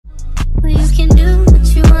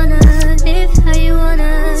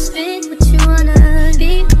wanna speak what you wanna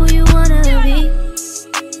be, who you wanna be.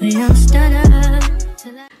 We don't stutter.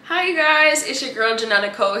 Hi you guys, it's your girl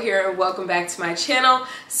Janana Cole here and welcome back to my channel.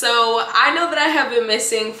 So I know that I have been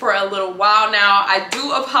missing for a little while now. I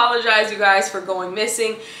do apologize you guys for going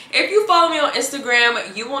missing. If you follow me on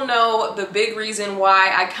Instagram, you will know the big reason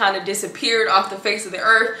why I kind of disappeared off the face of the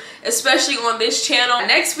earth, especially on this channel.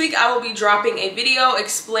 Next week I will be dropping a video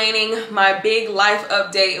explaining my big life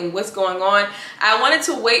update and what's going on. I wanted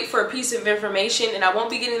to wait for a piece of information and I won't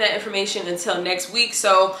be getting that information until next week.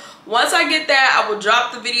 So once I get that, I will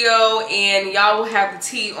drop the video and y'all will have the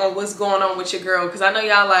tea on what's going on with your girl, because I know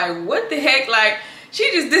y'all like, what the heck, like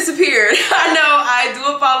she just disappeared. I know, I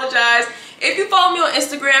do apologize. If you follow me on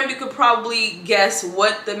Instagram, you could probably guess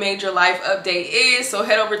what the major life update is. So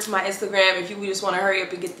head over to my Instagram if you just want to hurry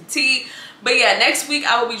up and get the tea. But yeah, next week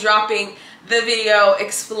I will be dropping the video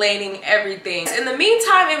explaining everything. In the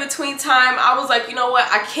meantime, in between time, I was like, you know what,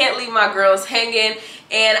 I can't leave my girls hanging.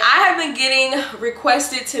 And I have been getting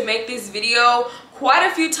requested to make this video quite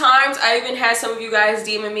a few times. I even had some of you guys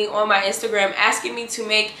DMing me on my Instagram asking me to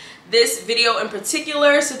make this video in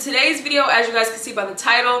particular. So today's video, as you guys can see by the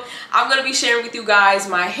title, I'm going to be sharing with you guys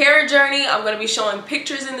my hair journey. I'm going to be showing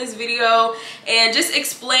pictures in this video and just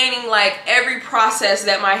explaining like every process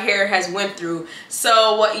that my hair has went through.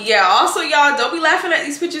 So yeah, also y'all don't be laughing at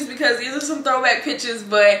these pictures because these are some throwback pictures.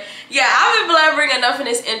 But yeah, I've been blabbering enough in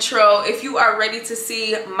this intro. If you are ready to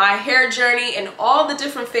see my hair journey and all the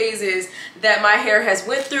different phases that my hair has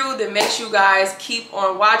went through, then make sure you guys keep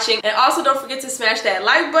on watching. And also don't forget to smash that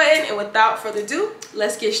like button. And without further ado,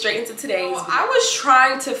 let's get straight into today's video. I was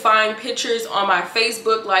trying to find pictures on my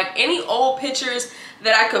Facebook, like any old pictures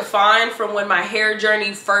that I could find from when my hair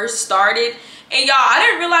journey first started. And y'all, I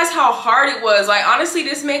didn't realize how hard it was. Like honestly,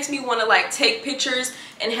 this makes me want to like take pictures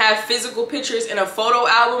and have physical pictures in a photo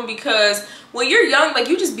album, because when you're young, like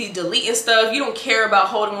you just be deleting stuff. You don't care about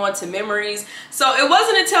holding on to memories. So it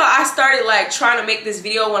wasn't until I started like trying to make this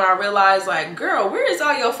video when I realized like, girl, where is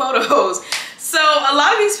all your photos? So a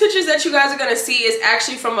lot of these pictures that you guys are gonna see is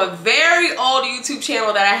actually from a very old YouTube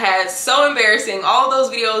channel that I had. So embarrassing. All of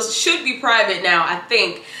those videos should be private now, I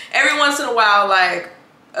think. Every once in a while, like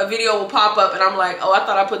a video will pop up and I'm like, oh, I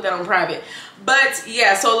thought I put that on private. But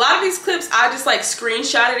yeah, so a lot of these clips I just like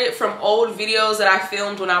screenshotted it from old videos that I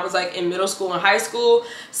filmed when I was like in middle school and high school.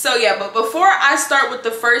 So yeah, but before I start with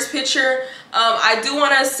the first picture, I do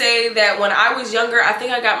want to say that when I was younger, I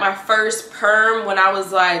think I got my first perm when I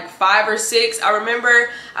was like 5 or 6. I remember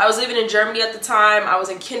I was living in Germany at the time. I was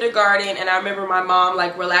in kindergarten and I remember my mom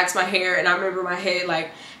like relaxed my hair and I remember my head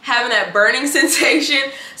like having that burning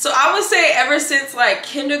sensation. So I would say ever since like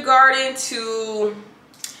kindergarten to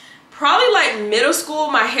probably like middle school,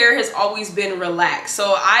 my hair has always been relaxed.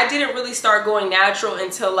 So I didn't really start going natural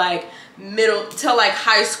until like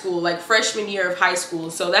high school, like freshman year of high school.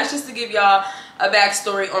 So that's just to give y'all a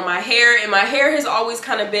backstory on my hair. And my hair has always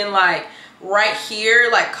kind of been like right here,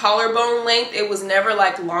 like collarbone length. It was never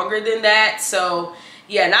like longer than that. So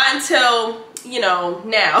yeah, not until, you know,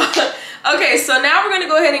 now. Okay, so now we're gonna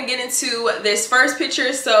go ahead and get into this first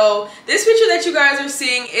picture. So this picture that you guys are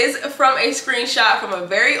seeing is from a screenshot from a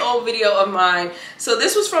very old video of mine. So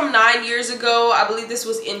this was from 9 years ago. I believe this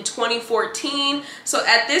was in 2014. So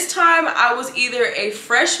at this time, I was either a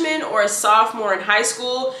freshman or a sophomore in high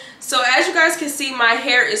school. So as you guys can see, my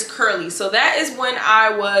hair is curly. So that is when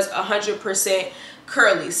I was 100%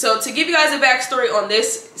 curly. So to give you guys a backstory on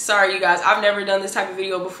this, sorry you guys, I've never done this type of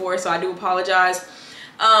video before, so I do apologize.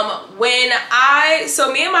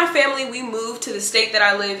 So me and my family, we moved to the state that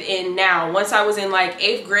I live in now. Once I was in like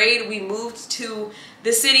 8th grade, we moved to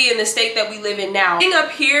the city and the state that we live in now. Being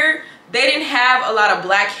up here, they didn't have a lot of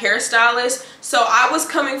black hairstylists. So I was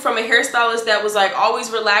coming from a hairstylist that was like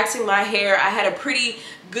always relaxing my hair. I had a pretty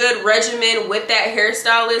good regimen with that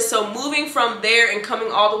hairstylist. So moving from there and coming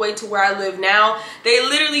all the way to where I live now, they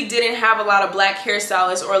literally didn't have a lot of black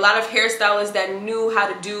hairstylists or a lot of hairstylists that knew how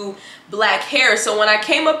to do black hair. So when I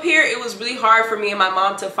came up here, it was really hard for me and my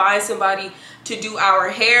mom to find somebody to do our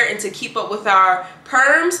hair and to keep up with our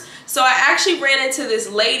perms. So I actually ran into this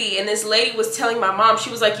lady, and this lady was telling my mom, she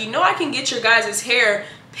was like, you know, I can get your guys' hair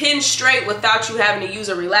pinned straight without you having to use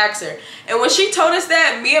a relaxer. And when she told us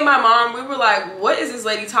that, me and my mom, we were like, what is this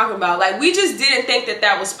lady talking about? Like, we just didn't think that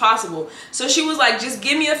that was possible. So she was like, just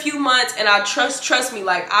give me a few months and I'll trust me,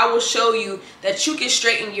 like I will show you that you can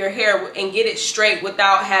straighten your hair and get it straight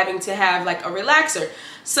without having to have like a relaxer.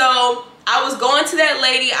 So I was going to that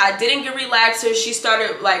lady. I didn't get relaxers. She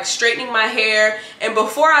started like straightening my hair, and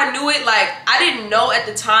before I knew it, like I didn't know at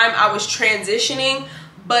the time I was transitioning,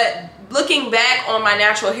 but looking back on my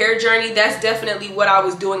natural hair journey, that's definitely what I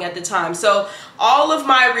was doing at the time. So all of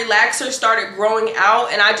my relaxers started growing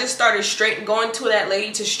out, and I just started going to that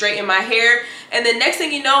lady to straighten my hair. And the next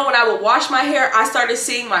thing you know, when I would wash my hair, I started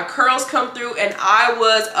seeing my curls come through, and I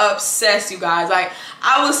was obsessed, you guys. Like,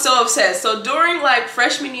 I was so obsessed. So during like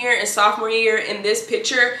freshman year and sophomore year, in this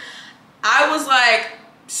picture, I was like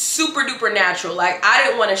super duper natural. Like, I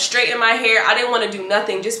didn't want to straighten my hair, I didn't want to do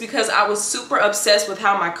nothing, just because I was super obsessed with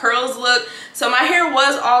how my curls look. So my hair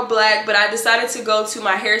was all black, but I decided to go to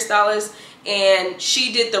my hairstylist, and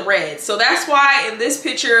she did the red. So that's why in this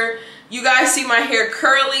picture you guys see my hair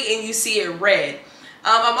curly and you see it red.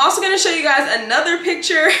 I'm also going to show you guys another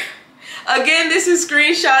picture. Again, this is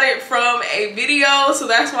screenshotted from a video, so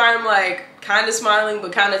that's why I'm like kind of smiling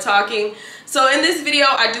but kind of talking. So in this video,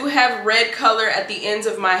 I do have red color at the ends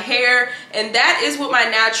of my hair, and that is what my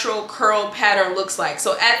natural curl pattern looks like.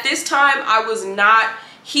 So at this time, I was not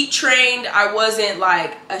heat trained. I wasn't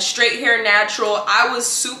like a straight hair natural. I was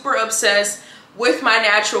super obsessed with my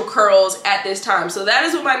natural curls at this time. So that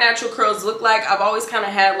is what my natural curls look like. I've always kind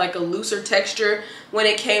of had like a looser texture when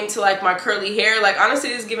it came to like my curly hair. Like,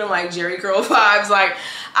 honestly, it's giving like Jerry curl vibes. Like,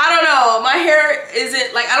 I don't know, my hair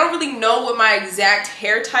isn't like, I don't really know what my exact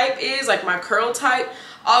hair type is, like my curl type.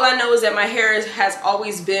 All I know is that my hair has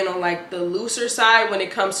always been on like the looser side when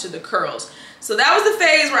it comes to the curls. So that was the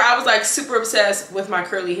phase where I was like super obsessed with my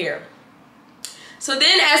curly hair. So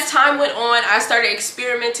then as time went on, I started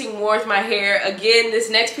experimenting more with my hair. Again,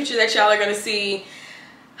 this next picture that y'all are gonna see,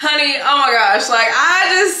 honey, oh my gosh,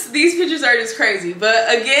 like these pictures are just crazy.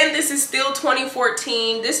 But again, this is still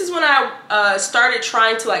 2014. This is when I started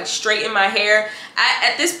trying to like straighten my hair.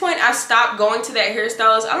 At this point, I stopped going to that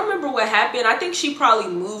hairstylist. I don't remember what happened. I think she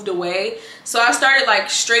probably moved away. So I started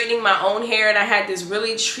like straightening my own hair, and I had this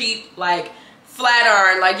really cheap like flat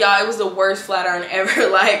iron. Like, y'all, it was the worst flat iron ever.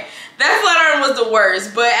 Like, that flat iron was the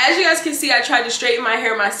worst. But as you guys can see, I tried to straighten my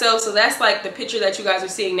hair myself. So that's like the picture that you guys are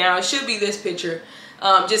seeing now. It should be this picture,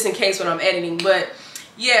 just in case when I'm editing. But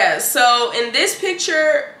yeah, so in this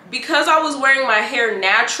picture, because I was wearing my hair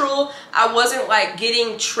natural, I wasn't like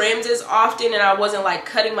getting trimmed as often, and I wasn't like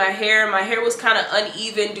cutting my hair. My hair was kind of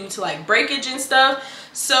uneven due to like breakage and stuff.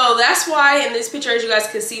 So that's why in this picture, as you guys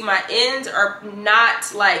can see, my ends are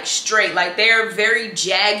not like straight. Like, they're very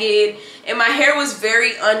jagged, and my hair was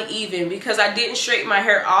very uneven because I didn't straighten my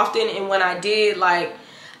hair often. And when I did, like,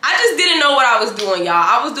 I just didn't know what I was doing, y'all.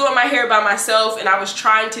 I was doing my hair by myself, and I was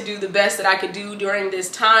trying to do the best that I could do during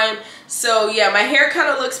this time. So yeah, my hair kind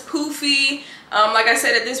of looks poofy. Like I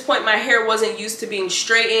said, at this point, my hair wasn't used to being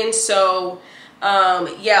straightened. So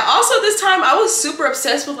yeah, also this time I was super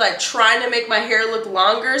obsessed with like trying to make my hair look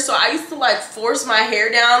longer. So I used to like force my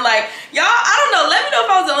hair down. Like, y'all, I don't know, let me know if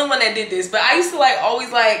I was the only one that did this, but I used to like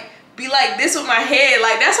always like be like this with my head.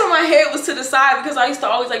 Like, that's when my head was to the side, because I used to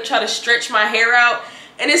always like try to stretch my hair out.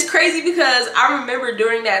 And it's crazy because I remember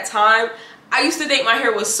during that time, I used to think my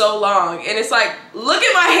hair was so long, and it's like, look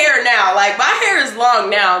at my hair now. Like, my hair is long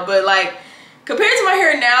now, but like compared to my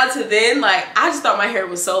hair now to then, like, I just thought my hair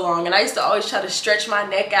was so long, and I used to always try to stretch my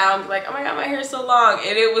neck out and be like, oh my god, my hair is so long,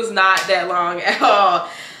 and it was not that long at all.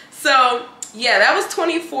 So yeah, that was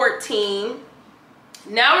 2014.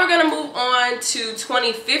 Now we're gonna move on to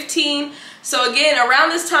 2015. So again, around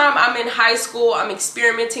this time, I'm in high school, I'm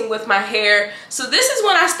experimenting with my hair. So this is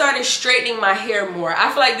when I started straightening my hair more. I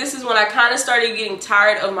feel like this is when I kind of started getting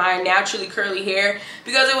tired of my naturally curly hair,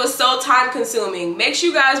 because it was so time consuming. Make sure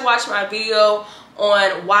you guys watch my video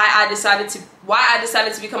on why I decided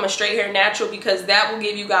to become a straight hair natural, because that will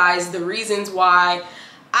give you guys the reasons why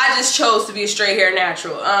I just chose to be a straight hair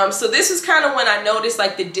natural. So this was kind of when I noticed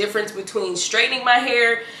like the difference between straightening my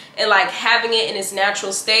hair and like having it in its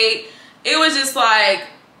natural state. It was just like,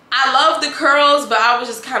 I love the curls, but I was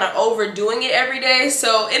just kind of overdoing it every day.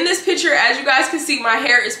 So in this picture, as you guys can see, my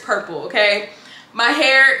hair is purple, okay? My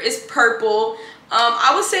hair is purple.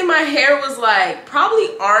 I would say my hair was like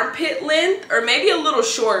probably armpit length, or maybe a little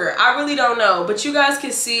shorter. I really don't know, but you guys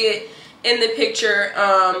can see it in the picture.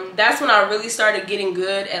 That's when I really started getting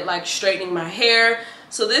good at like straightening my hair.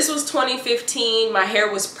 So this was 2015. My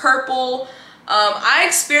hair was purple. I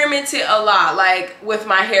experimented a lot like with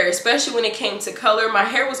my hair, especially when it came to color. My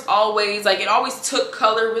hair was always like, it always took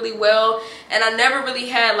color really well, and I never really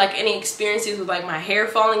had like any experiences with like my hair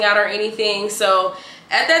falling out or anything. So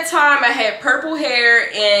at that time, I had purple hair,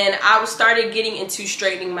 and I started getting into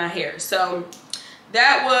straightening my hair. So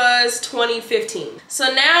that was 2015.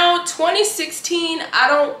 So now 2016,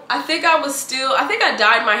 I think I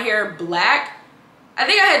dyed my hair black. I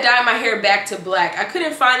think I had dyed my hair back to black. I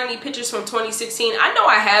couldn't find any pictures from 2016. I know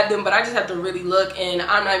I have them, but I just have to really look, and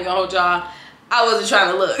I'm not even gonna hold y'all, I wasn't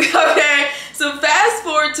trying to look, okay? So fast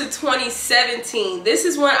forward to 2017. This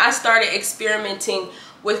is when I started experimenting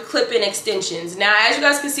with clip-in extensions. Now, as you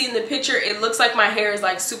guys can see in the picture, it looks like my hair is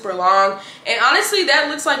like super long. And honestly, that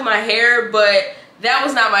looks like my hair, but that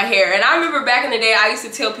was not my hair. And I remember back in the day, I used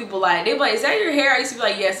to tell people like, they'd be like, is that your hair? I used to be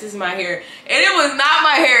like, yes, this is my hair. And it was not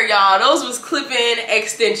my hair, y'all. Those was clip-in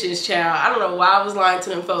extensions, child. I don't know why I was lying to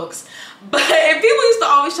them folks. But people used to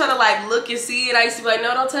always try to like look and see it. I used to be like,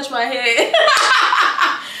 no, don't touch my head.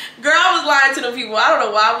 Girl, I was lying to them people. I don't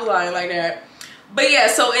know why I was lying like that. But yeah,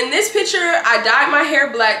 so in this picture, I dyed my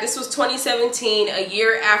hair black. This was 2017, a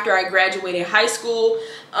year after I graduated high school.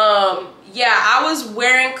 Yeah, I was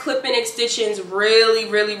wearing clip-in extensions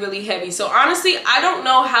really heavy. So honestly, I don't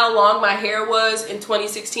know how long my hair was in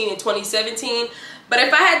 2016 and 2017. But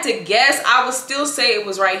if I had to guess, I would still say it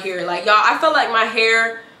was right here. Like, y'all, I felt like my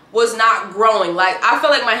hair was not growing. Like, I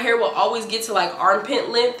felt like my hair will always get to like armpit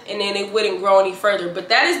length and then it wouldn't grow any further. But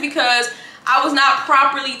that is because I was not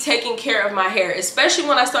properly taking care of my hair, especially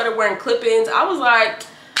when I started wearing clip-ins. I was like,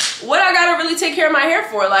 what I gotta really take care of my hair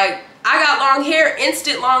for? Like, I got long hair,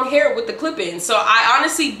 instant long hair with the clip-ins. So I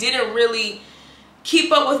honestly didn't really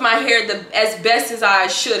keep up with my hair as best as I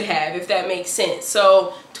should have, if that makes sense.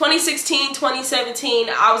 So 2016, 2017,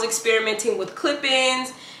 I was experimenting with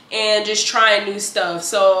clip-ins and just trying new stuff.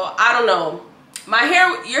 So I don't know, my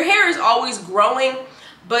hair, your hair is always growing,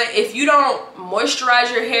 but if you don't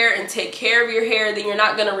moisturize your hair and take care of your hair, then you're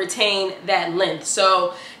not gonna retain that length.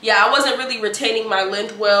 So yeah, I wasn't really retaining my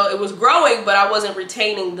length well. It was growing, but I wasn't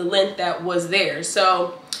retaining the length that was there.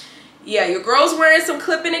 So yeah, your girl's wearing some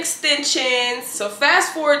clip-in extensions. So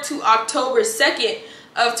fast forward to October 2nd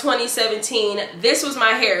of 2017, this was my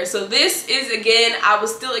hair. So this is, again, I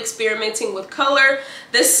was still experimenting with color.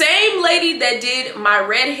 The same lady that did my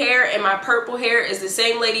red hair and my purple hair is the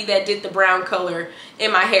same lady that did the brown color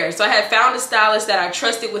in my hair. So I had found a stylist that I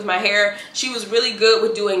trusted with my hair. She was really good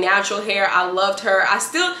with doing natural hair. I loved her.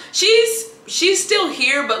 She's still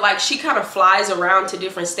here, but like she kind of flies around to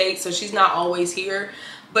different states, so she's not always here.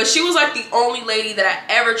 But she was like the only lady that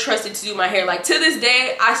I ever trusted to do my hair. Like to this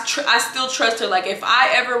day, I still trust her. Like if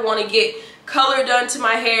I ever want to get color done to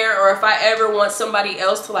my hair, or if I ever want somebody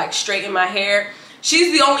else to like straighten my hair,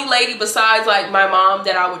 she's the only lady besides like my mom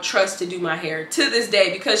that I would trust to do my hair to this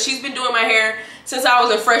day, because she's been doing my hair since I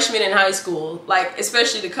was a freshman in high school, like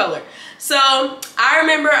especially the color. So I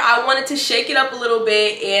remember I wanted to shake it up a little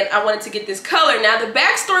bit and I wanted to get this color. Now the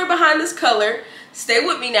backstory behind this color, stay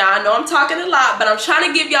with me now. I know I'm talking a lot, but I'm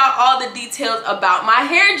trying to give y'all all the details about my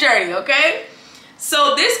hair journey, okay?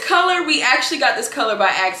 So this color, we actually got this color by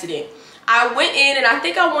accident. I went in and I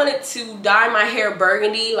think I wanted to dye my hair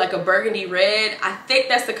burgundy, like a burgundy red. I think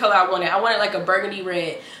that's the color I wanted. I wanted like a burgundy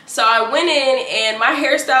red. So I went in and my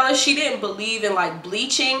hairstylist, she didn't believe in like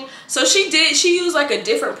bleaching. So she used like a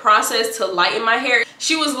different process to lighten my hair.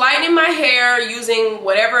 She was lightening my hair using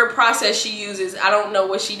whatever process she uses. I don't know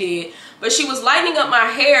what she did. But she was lightening up my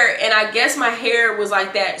hair, and I guess my hair was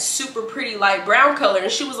like that super pretty light brown color.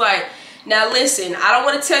 And she was like, now listen, I don't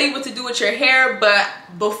want to tell you what to do with your hair, but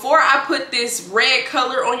before I put this red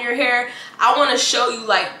color on your hair, I want to show you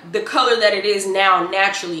like the color that it is now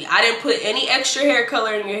naturally. I didn't put any extra hair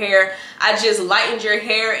color in your hair. I just lightened your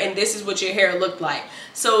hair, and this is what your hair looked like.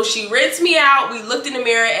 So she rinsed me out, we looked in the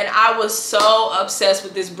mirror, and I was so obsessed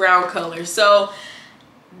with this brown color. So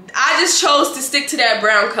I just chose to stick to that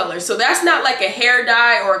brown color. So that's not like a hair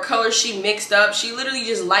dye or a color she mixed up. She literally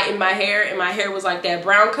just lightened my hair, and my hair was like that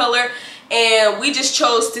brown color, and we just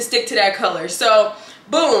chose to stick to that color. So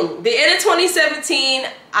boom, the end of 2017,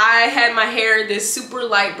 I had my hair this super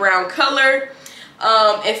light brown color.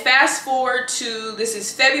 And fast forward to, this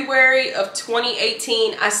is February of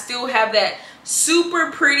 2018, I still have that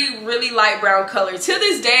super pretty, really light brown color. To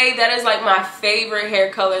this day, that is like my favorite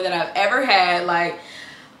hair color that I've ever had. Like,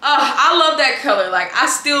 I love that color. Like I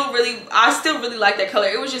still really like that color.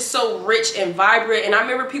 It was just so rich and vibrant. And I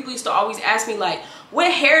remember people used to always ask me like,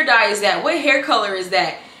 what hair dye is that? What hair color is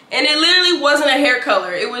that? And it literally wasn't a hair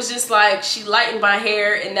color. It was just like she lightened my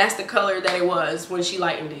hair, and that's the color that it was when she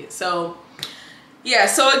lightened it. So yeah,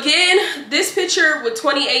 so again, this picture with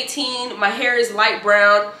 2018, my hair is light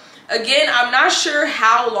brown. Again, I'm not sure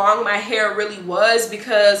how long my hair really was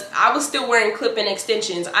because I was still wearing clip-in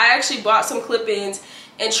extensions. I actually bought some clip-ins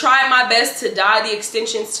and tried my best to dye the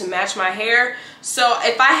extensions to match my hair. So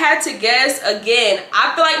if I had to guess, again,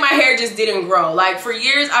 I feel like my hair just didn't grow. Like for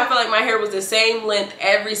years, I feel like my hair was the same length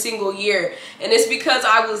every single year. And it's because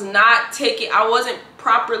I wasn't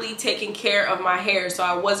properly taking care of my hair, so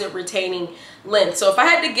I wasn't retaining length. So if I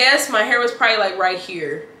had to guess, my hair was probably like right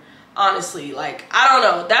here. honestly. Like, I don't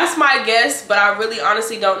know, that's my guess, but I really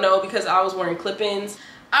honestly don't know because I was wearing clip-ins.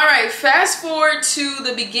 All right, fast forward to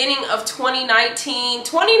the beginning of 2019.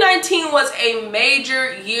 2019 was a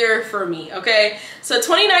major year for me, okay? So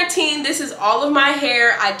 2019, this is all of my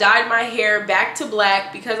hair. I dyed my hair back to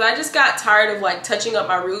black because I just got tired of like touching up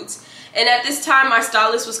my roots. And at this time, my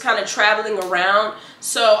stylist was kind of traveling around.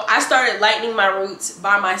 So I started lightening my roots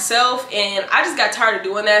by myself and I just got tired of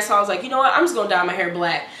doing that. So I was like, you know what? I'm just gonna dye my hair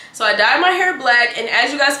black. So I dyed my hair black, and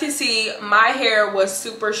as you guys can see, my hair was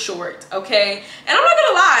super short, okay? And I'm not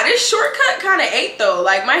gonna lie, this shortcut kind of ate though.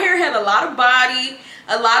 Like, my hair had a lot of body,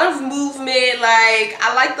 a lot of movement. Like,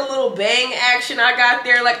 I like the little bang action I got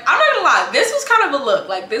there. Like, I'm not gonna lie, this was kind of a look.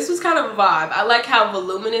 Like, this was kind of a vibe. I like how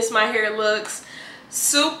voluminous my hair looks.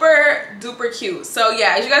 Super duper cute. So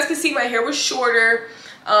yeah, as you guys can see, my hair was shorter.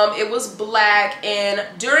 It was black, and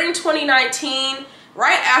during 2019,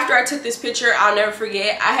 right after I took this picture, I'll never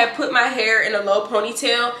forget, I had put my hair in a low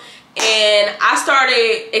ponytail and I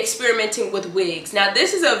started experimenting with wigs. Now,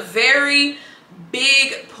 this is a very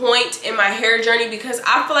big point in my hair journey because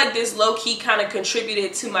I feel like this low-key kind of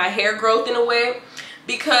contributed to my hair growth in a way,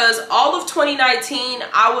 because all of 2019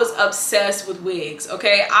 I was obsessed with wigs,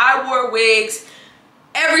 okay? I wore wigs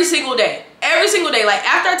every single day. Like,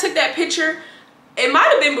 after I took that picture, it might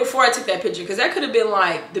have been before I took that picture because that could have been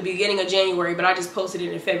like the beginning of January, but I just posted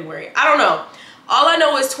it in February. I don't know. All I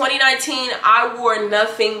know is 2019, I wore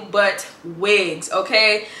nothing but wigs,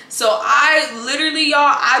 okay? So I literally, y'all,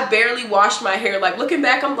 I barely washed my hair. Like, looking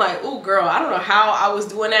back, I'm like, oh girl, I don't know how I was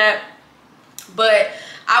doing that. But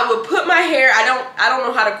I would put my hair, I don't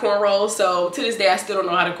know how to cornrow, so to this day I still don't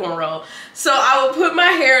know how to cornrow. So I would put my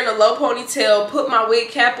hair in a low ponytail, put my wig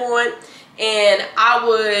cap on, and I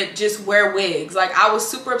would just wear wigs. Like, I was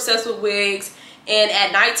super obsessed with wigs. And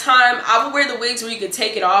at nighttime, I would wear the wigs where you could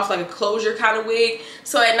take it off, like a closure kind of wig.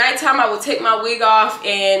 So at nighttime, I would take my wig off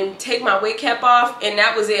and take my wig cap off, and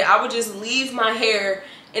that was it. I would just leave my hair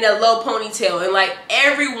in a low ponytail, and like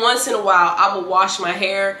every once in a while, I would wash my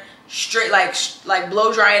hair straight, like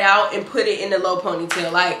blow dry it out and put it in the low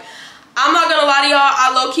ponytail. Like, I'm not gonna lie to y'all,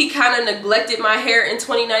 I low-key kind of neglected my hair in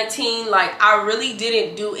 2019. Like, I really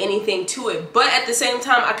didn't do anything to it. But at the same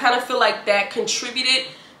time, I kind of feel like that contributed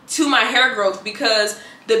to my hair growth, because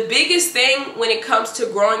the biggest thing when it comes to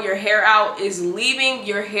growing your hair out is leaving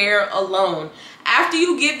your hair alone. After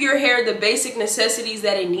you give your hair the basic necessities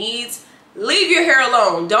that it needs, leave your hair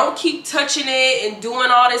alone. Don't keep touching it and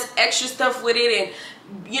doing all this extra stuff with it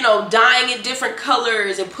and, you know, dyeing it different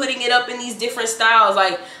colors and putting it up in these different styles.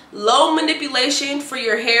 Like, low manipulation for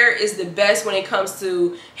your hair is the best when it comes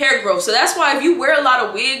to hair growth. So that's why if you wear a lot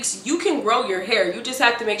of wigs, you can grow your hair. You just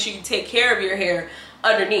have to make sure you take care of your hair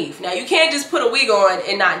underneath. Now, you can't just put a wig on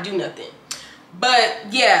and not do nothing. But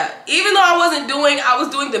yeah, even though I was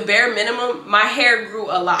doing the bare minimum, my hair grew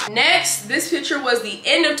a lot. Next, this picture was the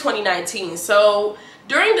end of 2019. So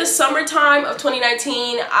during the summertime of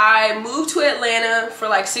 2019, I moved to Atlanta for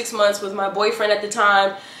like 6 months with my boyfriend at the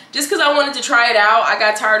time, just because I wanted to try it out. I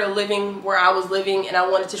got tired of living where I was living and I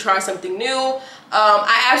wanted to try something new.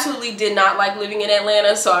 I absolutely did not like living in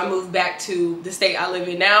Atlanta, so I moved back to the state I live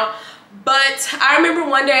in now. But I remember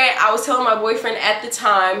one day I was telling my boyfriend at the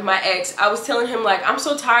time, my ex, I was telling him, like, I'm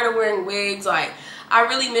so tired of wearing wigs. Like, I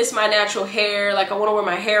really miss my natural hair. Like, I want to wear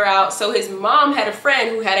my hair out. So his mom had a friend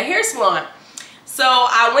who had a hair salon. So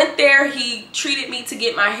I went there. He treated me to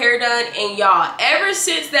get my hair done. And y'all, ever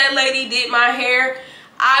since that lady did my hair,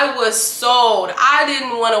 I was sold. I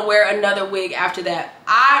didn't want to wear another wig after that.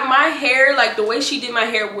 My hair, like the way she did my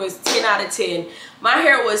hair, was 10 out of 10. My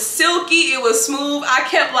hair was silky, it was smooth. I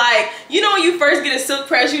kept, like, you know when you first get a silk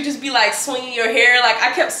press, you just be like swinging your hair. Like,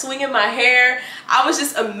 I kept swinging my hair. I was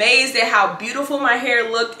just amazed at how beautiful my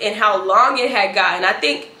hair looked and how long it had gotten. I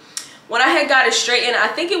think when I had got it straightened, I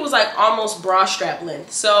think it was like almost bra strap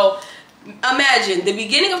length. So imagine, the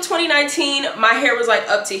beginning of 2019, my hair was like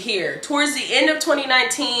up to here. Towards the end of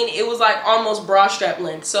 2019, it was like almost bra strap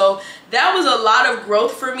length. So that was a lot of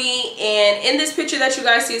growth for me. And in this picture that you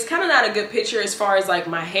guys see, it's kind of not a good picture as far as like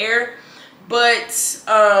my hair. But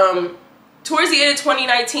towards the end of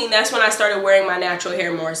 2019, that's when I started wearing my natural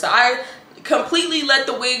hair more. So I completely let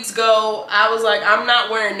the wigs go. I was like, I'm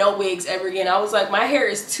not wearing no wigs ever again. I was like, my hair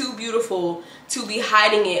is too beautiful to be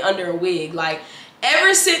hiding it under a wig. Like,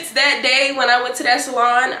 ever since that day when I went to that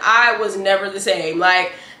salon, I was never the same.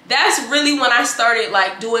 Like, that's really when I started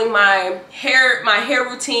like doing my hair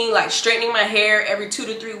routine, like straightening my hair every 2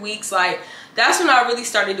 to 3 weeks. Like, that's when I really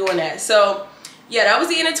started doing that. So yeah, that was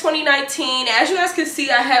the end of 2019. As you guys can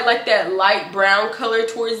see, I had like that light brown color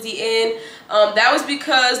towards the end. That was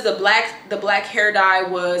because the black hair dye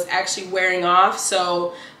was actually wearing off,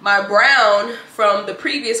 so my brown from the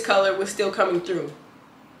previous color was still coming through.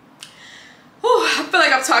 Whew, I feel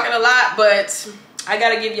like I'm talking a lot, but I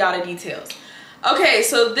gotta give y'all the details. Okay,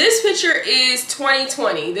 so this picture is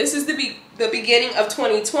 2020. This is the beginning of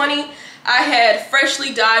 2020. I had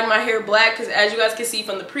freshly dyed my hair black because, as you guys can see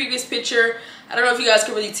from the previous picture, I don't know if you guys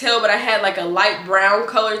can really tell, but I had like a light brown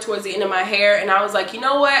color towards the end of my hair, and I was like, you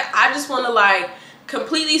know what? I just want to like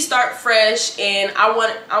completely start fresh, and I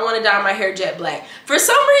want to dye my hair jet black. For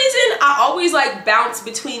some reason, I always like bounce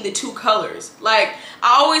between the two colors. Like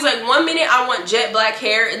I always like, one minute I want jet black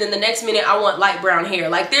hair, and then the next minute I want light brown hair.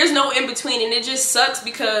 Like there's no in between, and it just sucks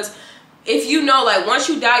because if you know, like once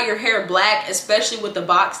you dye your hair black, especially with the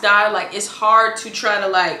box dye, like it's hard to try to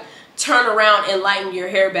like turn around and lighten your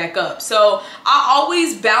hair back up. So I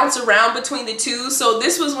always bounce around between the two. So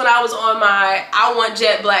this was when I was on my I want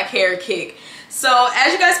jet black hair kick. So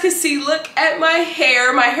as you guys can see, look at my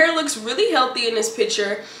hair. My hair looks really healthy in this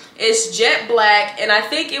picture. It's jet black, and I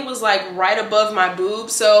think it was like right above my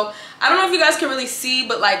boob. So I don't know if you guys can really see,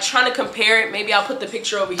 but like trying to compare it, maybe I'll put the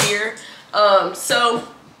picture over here. So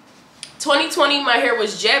 2020, my hair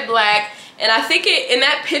was jet black, and I think in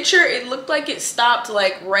that picture it looked like it stopped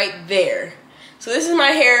like right there. So this is my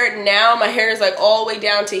hair now. My hair is like all the way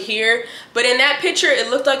down to here, but in that picture it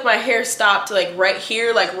looked like my hair stopped like right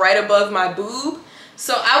here, like right above my boob.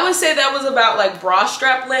 So I would say that was about like bra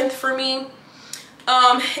strap length for me.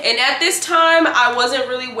 And at this time I wasn't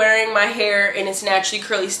really wearing my hair in its naturally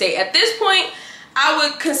curly state. At this point I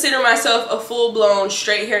would consider myself a full-blown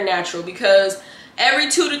straight hair natural, because every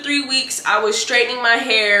 2 to 3 weeks I was straightening my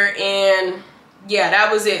hair, and yeah,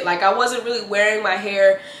 that was it. Like I wasn't really wearing my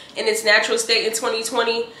hair in its natural state in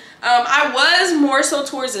 2020. I was more so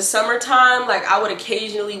towards the summertime. Like I would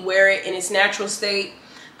occasionally wear it in its natural state,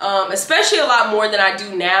 especially a lot more than I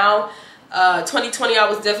do now. 2020 I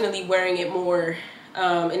was definitely wearing it more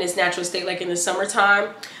in its natural state, like in the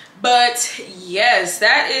summertime. But yes,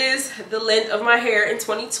 that is the length of my hair in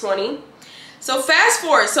 2020. So fast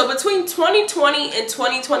forward, so between 2020 and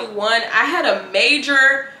 2021, I had a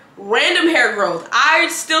major random hair growth. I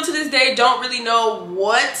still to this day don't really know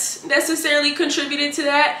what necessarily contributed to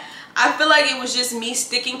that. I feel like it was just me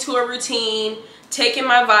sticking to a routine, taking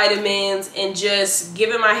my vitamins, and just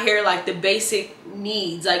giving my hair like the basic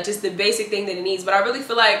needs, like just the basic thing that it needs. But I really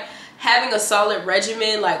feel like having a solid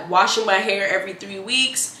regimen, like washing my hair every 3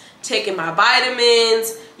 weeks, taking my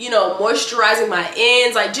vitamins, you know, moisturizing my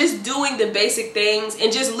ends, like just doing the basic things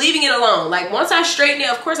and just leaving it alone. Like once I straighten it,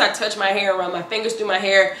 of course I touch my hair, run my fingers through my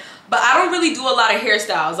hair, but I don't really do a lot of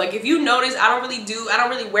hairstyles. Like if you notice, I don't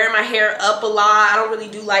really wear my hair up a lot. I don't really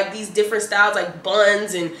do like these different styles like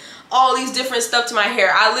buns and all these different stuff to my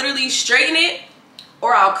hair. I literally straighten it,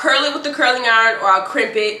 or I'll curl it with the curling iron, or I'll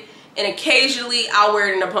crimp it, and occasionally I'll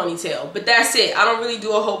wear it in a ponytail. But that's it. I don't really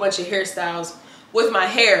do a whole bunch of hairstyles with my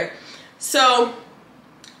hair. So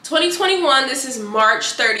 2021, this is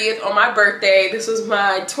March 30th on my birthday. This was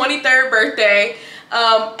my 23rd birthday.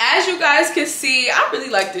 As you guys can see, I really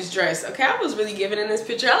like this dress. Okay, I was really giving in this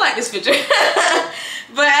picture. I like this picture.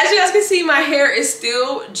 But as you guys can see, my hair is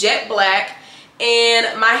still jet black,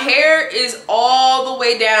 and my hair is all the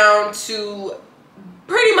way down to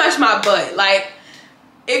pretty much my butt. Like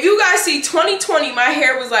if you guys see 2020, my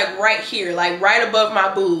hair was like right here, like right above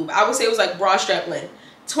my boob. I would say it was like bra strap length.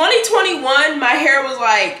 2021, my hair was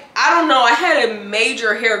like, I don't know, I had a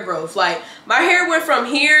major hair growth. Like my hair went from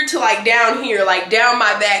here to like down here, like down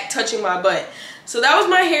my back, touching my butt. So that was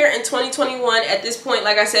my hair in 2021. At this point,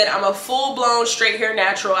 like I said, I'm a full-blown straight hair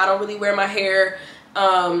natural. I don't really wear my hair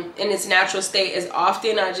in its natural state as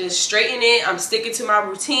often. I just straighten it. I'm sticking to my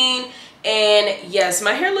routine, and yes,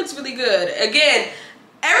 my hair looks really good. Again,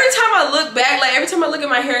 every time I look back, like every time I look at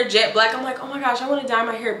my hair jet black, I'm like, oh my gosh, I want to dye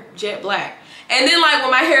my hair jet black. And then like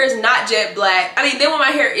when my hair is not jet black, then when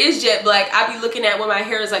my hair is jet black, I be looking at when my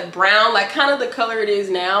hair is like brown, like kind of the color it is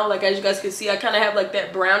now. Like as you guys can see, I kind of have like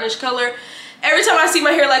that brownish color. Every time I see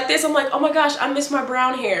my hair like this, I'm like, oh my gosh, I miss my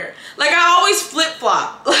brown hair. Like I always flip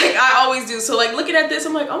flop, like I always do. So like looking at this,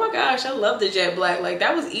 I'm like, oh my gosh, I love the jet black. Like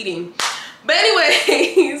that was eating. But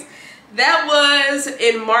anyways, that was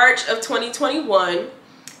in March of 2021.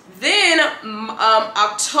 Then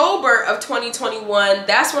October of 2021,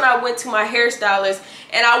 that's when I went to my hairstylist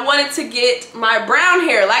and I wanted to get my brown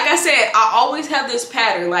hair. Like I said, I always have this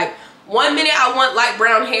pattern. Like 1 minute I want light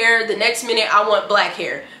brown hair, the next minute I want black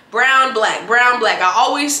hair. Brown, black, brown, black. I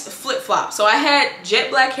always flip flop. So I had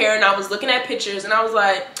jet black hair and I was looking at pictures and I was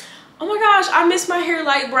like, oh my gosh, I miss my hair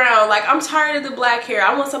light brown. Like, I'm tired of the black hair.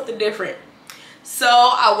 I want something different. So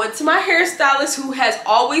I went to my hairstylist, who has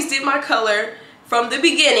always did my color from the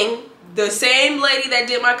beginning. The same lady that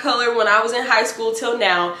did my color when I was in high school till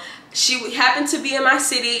now. She happened to be in my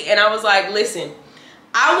city, and I was like, listen,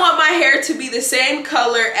 I want my hair to be the same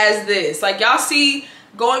color as this. Like, y'all see,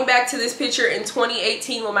 going back to this picture in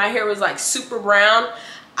 2018 when my hair was like super brown,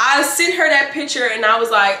 I sent her that picture and I was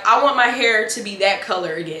like, I want my hair to be that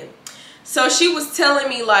color again. So she was telling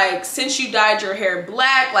me, like, since you dyed your hair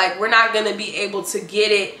black, like, we're not gonna be able to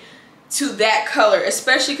get it to that color,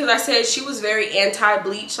 especially because I said she was very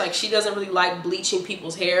anti-bleach. Like, she doesn't really like bleaching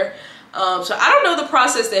people's hair. So I don't know the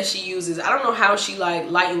process that she uses. I don't know how she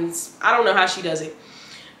like lightens. I don't know how she does it.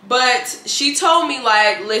 But she told me,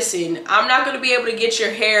 like, listen, I'm not going to be able to get your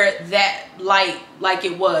hair that light like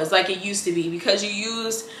it was, like it used to be, because you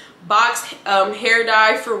used box hair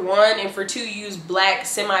dye for one, and for two, you use black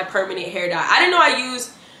semi-permanent hair dye. I didn't know I used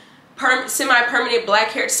semi-permanent black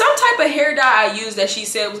hair. Some type of hair dye I used that she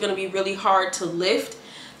said was going to be really hard to lift.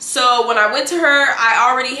 So when I went to her, I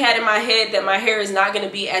already had in my head that my hair is not going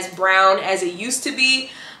to be as brown as it used to be.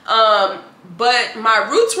 But my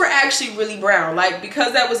roots were actually really brown, like,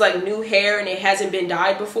 because that was like new hair and it hasn't been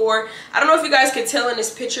dyed before. I don't know if you guys can tell in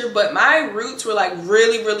this picture, but my roots were like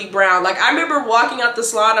really brown. Like, I remember walking out the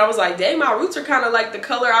salon, I was like, dang, my roots are kind of like the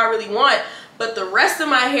color I really want, but the rest of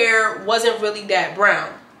my hair wasn't really that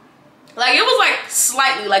brown. Like, it was like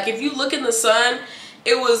slightly, like, if you look in the sun,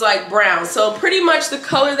 it was like brown. So pretty much the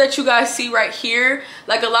color that you guys see right here,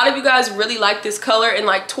 like, a lot of you guys really like this color, and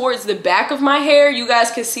like towards the back of my hair, you guys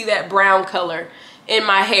can see that brown color in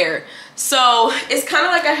my hair. So it's kind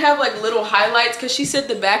of like I have like little highlights, because she said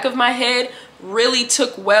the back of my head really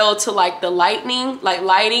took well to like the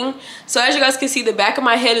lighting. So as you guys can see, the back of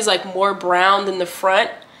my head is like more brown than the front.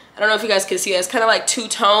 I don't know if you guys can see it. It's kind of like two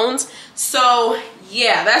tones. So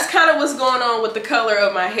yeah, that's kind of what's going on with the color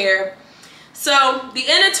of my hair. So the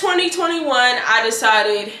end of 2021, I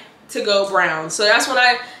decided to go brown. So that's when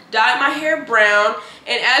I dyed my hair brown.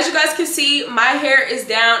 And as you guys can see, my hair is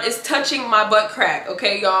down. It's touching my butt crack.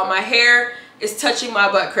 Okay, y'all, my hair is touching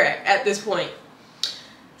my butt crack at this point.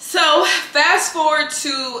 So fast forward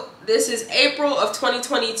to, this is April of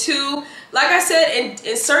 2022. Like I said,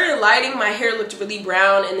 in certain lighting, my hair looked really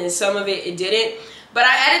brown, and then some of it didn't. But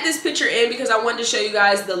I added this picture in because I wanted to show you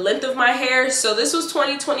guys the length of my hair. So this was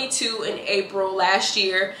 2022 in April last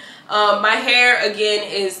year. My hair, again,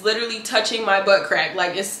 is literally touching my butt crack.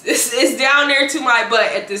 Like, it's down there to my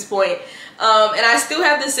butt at this point. And I still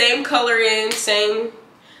have the same color in, same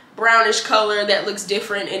brownish color that looks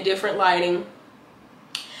different in different lighting.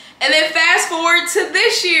 And then fast forward to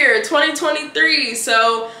this year, 2023.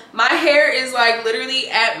 So my hair is like literally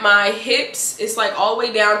at my hips. It's like all the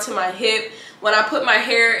way down to my hip. When I put my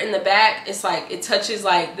hair in the back, it's like it touches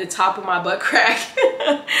like the top of my butt crack.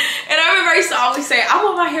 And I remember I used to always say, I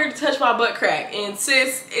want my hair to touch my butt crack. And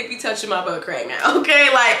sis, it be touching my butt crack now,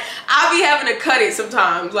 okay? Like, I be having to cut it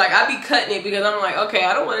sometimes. Like, I be cutting it because I'm like, okay,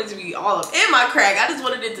 I don't want it to be all up in my crack. I just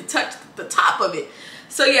wanted it to touch the top of it.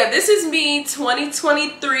 So yeah, this is me,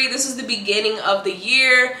 2023. This is the beginning of the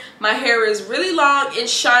year. My hair is really long and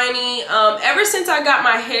shiny. Ever since I got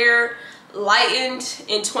my hair lightened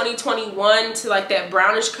in 2021 to like that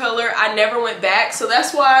brownish color, I never went back. So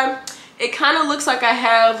that's why it kind of looks like I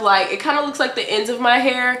have like, it kind of looks like the ends of my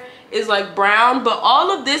hair is like brown, but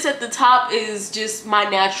all of this at the top is just my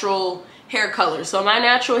natural hair color. So my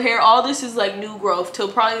natural hair, all this is like new growth till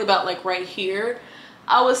probably about like right here,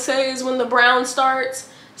 I would say, is when the brown starts.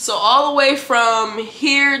 So all the way from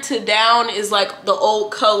here to down is like the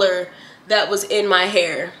old color that was in my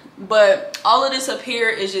hair. But all of this up here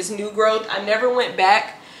is just new growth. I never went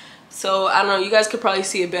back. So I don't know, you guys could probably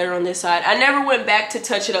see it better on this side. I never went back to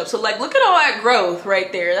touch it up. So like, look at all that growth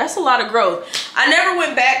right there. That's a lot of growth. I never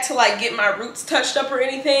went back to like get my roots touched up or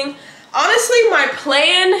anything. Honestly, my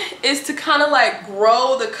plan is to kind of like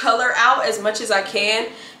grow the color out as much as I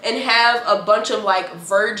can and have a bunch of like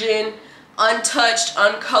virgin, untouched,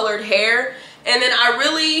 uncolored hair. And then I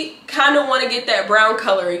really kind of want to get that brown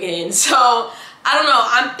color again. So I don't know,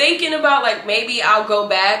 I'm thinking about like maybe I'll go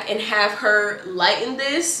back and have her lighten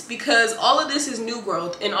this, because all of this is new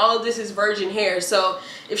growth and all of this is virgin hair. So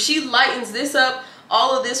if she lightens this up,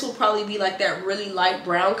 all of this will probably be like that really light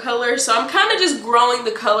brown color. So I'm kind of just growing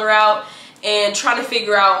the color out and trying to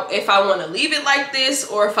figure out if I want to leave it like this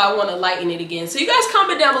or if I want to lighten it again. So you guys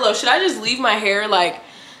comment down below, should I just leave my hair like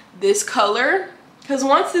this color? Because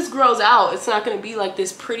once this grows out, it's not going to be like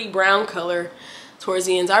this pretty brown color towards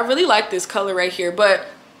the ends. I really like this color right here, but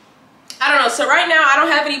I don't know. So right now I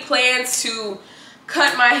don't have any plans to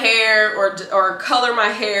cut my hair or color my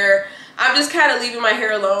hair. I'm just kind of leaving my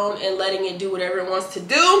hair alone and letting it do whatever it wants to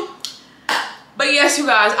do. But yes, you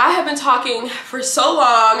guys, I have been talking for so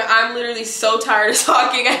long. I'm literally so tired of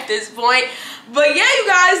talking at this point. But yeah, you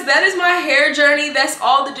guys, that is my hair journey. That's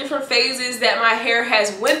all the different phases that my hair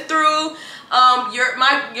has went through.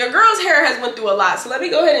 Your girl's hair has went through a lot. So let me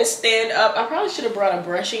go ahead and stand up. I probably should have brought a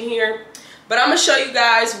brush in here. But I'm going to show you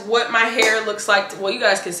guys what my hair looks like. Well, you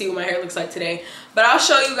guys can see what my hair looks like today. But I'll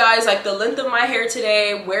show you guys like the length of my hair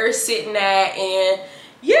today, where it's sitting at. And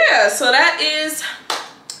yeah, so that is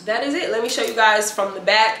it. Let me show you guys from the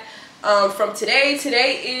back. From today.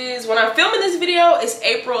 Today is, when I'm filming this video, it's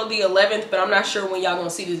April the 11th, but I'm not sure when y'all gonna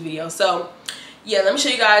see this video. So yeah, let me show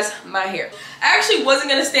you guys my hair. I actually wasn't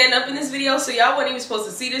gonna stand up in this video, so y'all weren't even supposed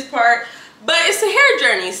to see this part, but it's a hair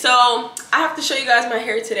journey, so I have to show you guys my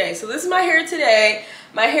hair today. So this is my hair today.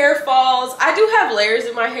 My hair falls. I do have layers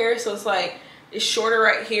in my hair, so it's like it's shorter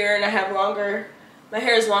right here, and I have longer, my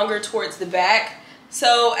hair is longer towards the back.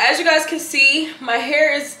 So as you guys can see, my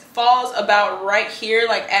hair falls about right here,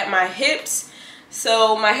 like at my hips.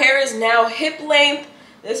 So my hair is now hip length.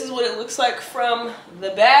 This is what it looks like from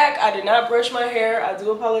the back. I did not brush my hair. I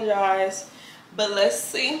do apologize. But let's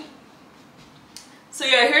see. So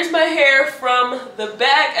yeah, here's my hair from the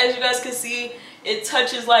back. As you guys can see, it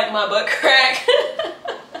touches like my butt crack.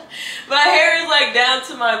 My hair is like down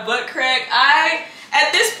to my butt crack.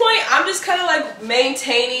 At this point, I'm just kind of like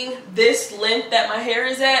maintaining this length that my hair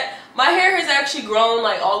is at. My hair has actually grown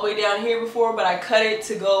like all the way down here before, but I cut it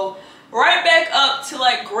to go right back up to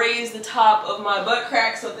like graze the top of my butt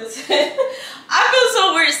crack. So this, I feel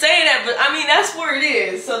so weird saying that, but I mean, that's where it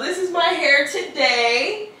is. So this is my hair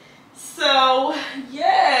today. So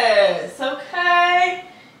yes, okay.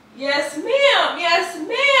 Yes, ma'am. Yes,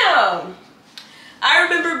 ma'am. I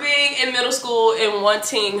remember being in middle school and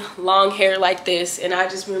wanting long hair like this, and I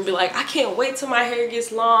just remember like, I can't wait till my hair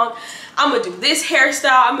gets long. I'm gonna do this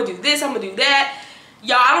hairstyle, I'm gonna do this, I'm gonna do that.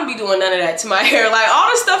 Y'all, I don't be doing none of that to my hair. Like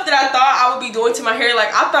all the stuff that I thought I would be doing to my hair, like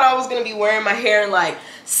I thought I was gonna be wearing my hair in like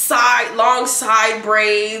long side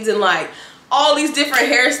braids and like all these different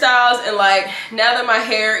hairstyles, and like now that my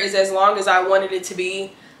hair is as long as I wanted it to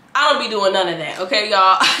be, I don't be doing none of that, okay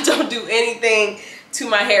y'all? I don't do anything to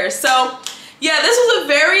my hair. So yeah, this was a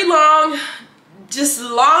very long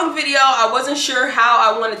video. I wasn't sure how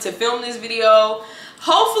I wanted to film this video.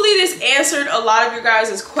 Hopefully this answered a lot of your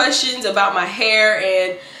guys' questions about my hair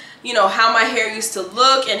and, you know, how my hair used to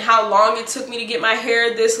look and how long it took me to get my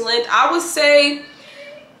hair this length. I would say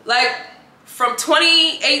like from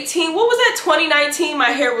 2018, what was that, 2019, my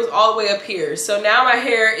hair was all the way up here. So now my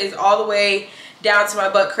hair is all the way down to my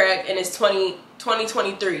butt crack, and it's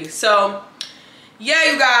 2023. So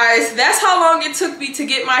yeah, you guys, that's how long it took me to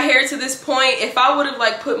get my hair to this point. If I would have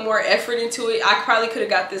like put more effort into it, I probably could have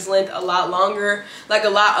got this length a lot longer, like a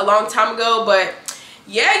long time ago. But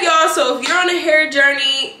yeah, y'all, so if you're on a hair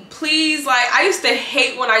journey, please, like, I used to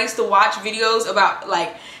hate when I used to watch videos about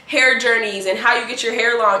like hair journeys and how you get your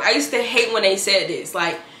hair long. I used to hate when they said this,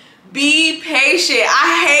 like, be patient.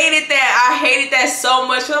 I hated that. I hated that so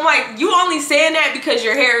much. I'm like, you only saying that because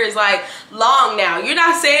your hair is like long now. You're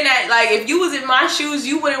not saying that, like, if you was in my shoes,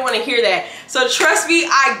 you wouldn't want to hear that. So trust me,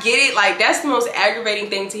 I get it. Like, that's the most aggravating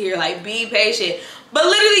thing to hear, like, be patient. But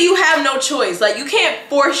literally you have no choice. Like, you can't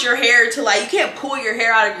force your hair to, like, you can't pull your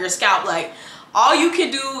hair out of your scalp. Like, all you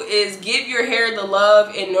can do is give your hair the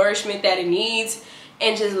love and nourishment that it needs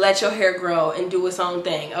and just let your hair grow and do its own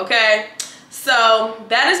thing, okay? So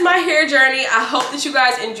that is my hair journey. I hope that you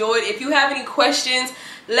guys enjoyed. If you have any questions,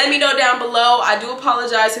 let me know down below. I do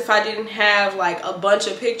apologize if I didn't have like a bunch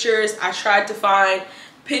of pictures. I tried to find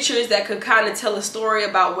pictures that could kind of tell a story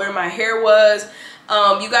about where my hair was.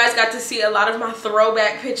 You guys got to see a lot of my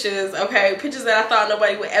throwback pictures, okay? Pictures that I thought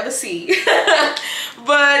nobody would ever see.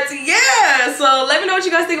 But yeah, so let me know what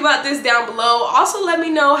you guys think about this down below. Also, let me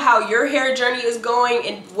know how your hair journey is going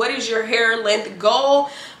and what is your hair length goal.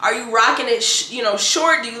 Are you rocking it, you know,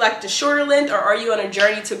 short? Do you like the shorter length, or are you on a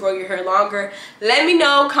journey to grow your hair longer? Let me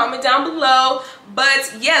know, comment down below.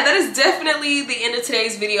 But yeah, that is definitely the end of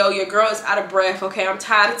today's video. Your girl is out of breath, okay? I'm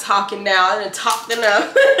tired of talking now. I done talked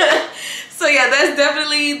enough. So yeah, that's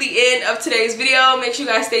definitely the end of today's video. Make sure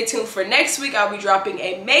you guys stay tuned for next week. I'll be dropping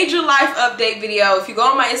a major life update video. If you go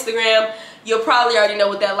on my Instagram, you'll probably already know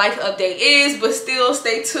what that life update is, but still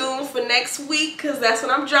stay tuned for next week because that's when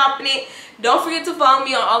I'm dropping it. Don't forget to follow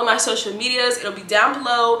me on all of my social medias. It'll be down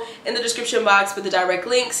below in the description box with the direct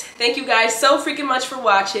links. Thank you guys so freaking much for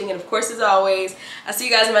watching, and of course, as always, I'll see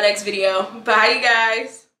you guys in my next video. Bye, you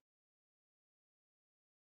guys.